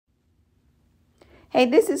Hey,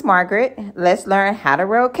 this is Margaret. Let's learn how to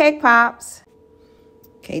roll cake pops.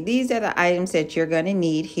 Okay, these are the items that you're going to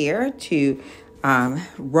need here to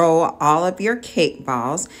roll all of your cake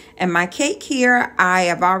balls. And my cake here, I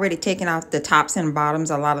have already taken off the tops and bottoms,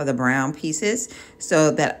 a lot of the brown pieces, so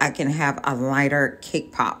that I can have a lighter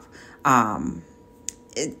cake pop.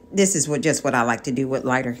 This is just what I like to do with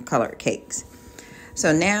lighter colored cakes.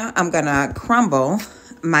 So now I'm going to crumble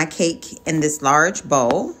my cake in this large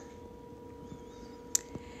bowl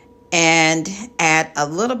and add a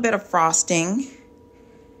little bit of frosting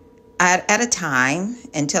at a time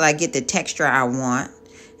until I get the texture I want.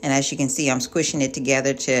 And as you can see, I'm squishing it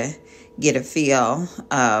together to get a feel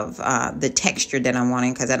of the texture that I'm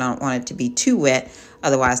wanting, because I don't want it to be too wet,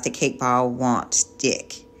 otherwise the cake ball won't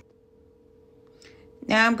stick.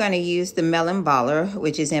 Now I'm going to use the melon baller,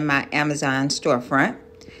 which is in my Amazon storefront,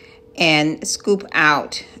 and scoop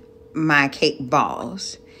out my cake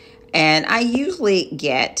balls. And I usually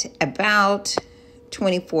get about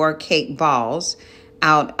 24 cake balls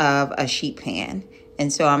out of a sheet pan.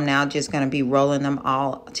 And so I'm now just going to be rolling them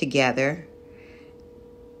all together.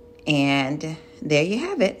 And there you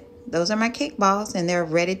have it. Those are my cake balls, and they're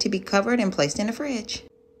ready to be covered and placed in the fridge.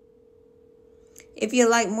 If you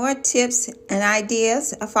like more tips and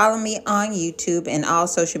ideas, follow me on YouTube and all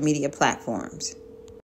social media platforms.